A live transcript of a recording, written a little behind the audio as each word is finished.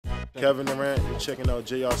Kevin Durant, you're checking out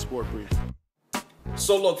JR's SportBrief.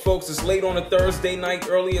 So look folks, it's late on a Thursday night.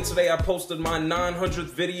 Earlier today I posted my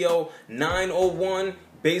 900th video. 901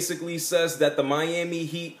 basically says that the Miami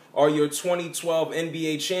Heat are your 2012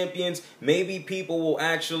 NBA champions. Maybe people will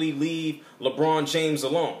actually leave LeBron James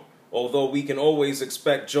alone, although we can always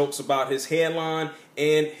expect jokes about his hairline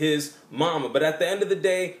and his mama. But at the end of the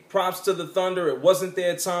day, props to the Thunder. It wasn't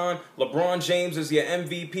their time. LeBron James is your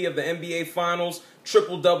MVP of the NBA Finals.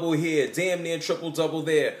 Triple-double here, damn near triple-double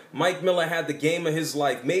there. Mike Miller had the game of his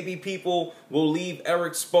life. Maybe people will leave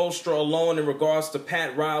Erik Spoelstra alone in regards to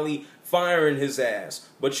Pat Riley firing his ass.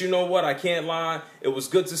 But you know what? I can't lie. It was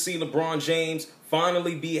good to see LeBron James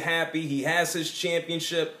finally be happy. He has his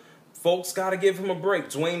championship. Folks got to give him a break.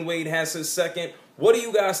 Dwayne Wade has his second. What do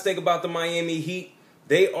you guys think about the Miami Heat?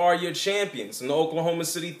 They are your champions. And the Oklahoma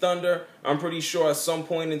City Thunder, I'm pretty sure at some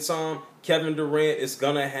point in time, Kevin Durant is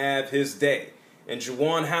going to have his day. And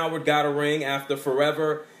Juwan Howard got a ring after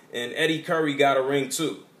forever, and Eddie Curry got a ring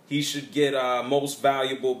too. He should get most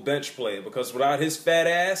valuable bench player, because without his fat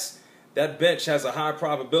ass, that bench has a high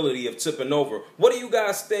probability of tipping over. What do you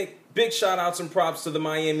guys think? Big shout outs and props to the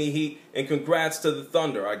Miami Heat, and congrats to the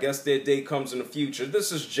Thunder. I guess their day comes in the future.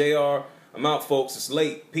 This is JR. I'm out, folks. It's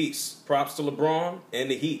late. Peace. Props to LeBron and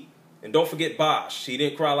the Heat. And don't forget Bosh. He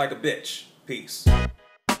didn't cry like a bitch. Peace.